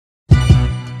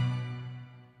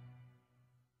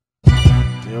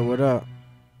Yo, what up?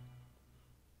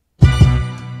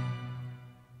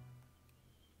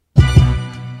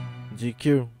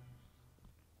 GQ.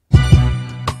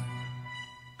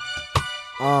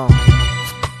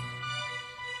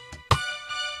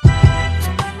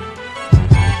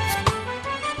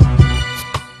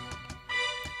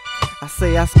 I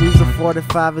say I squeeze a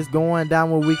 45, it's going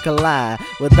down when we collide.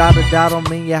 Without a doubt, I'm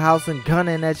in your house and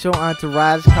gunning at your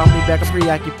entourage. Call me back, I'm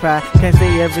preoccupied. Can't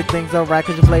say everything's alright,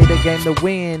 cause you play the game to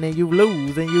win and you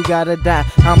lose and you gotta die.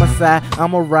 Homicide,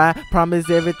 I'm a ride, promise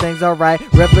everything's alright.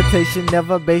 Reputation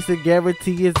never basic,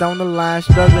 guarantee is on the line.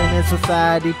 Struggling in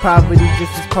society, poverty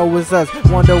just as poor as us.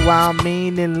 Wonder why I'm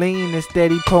mean and lean and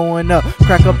steady pulling up.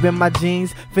 Crack up in my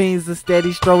jeans, fiends are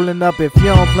steady strolling up. If you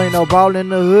don't play no ball in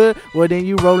the hood, well then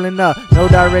you rolling up. No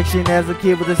direction as a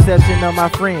kid with the exception of my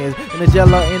friends. And the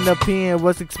jello in the pen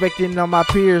was expecting on my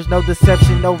peers. No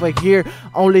deception over here,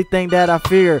 only thing that I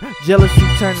fear. Jealousy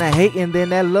turned to hate and then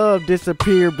that love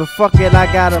disappeared. But fuck it,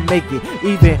 I gotta make it,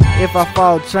 even if I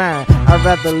fall trying. I'd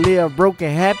rather live broke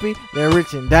and happy than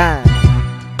rich and dying.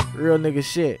 Real nigga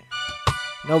shit.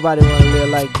 Nobody wanna live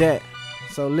like that.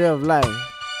 So live life.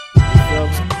 You feel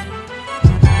me?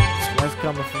 That's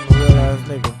coming from a real ass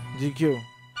nigga. GQ.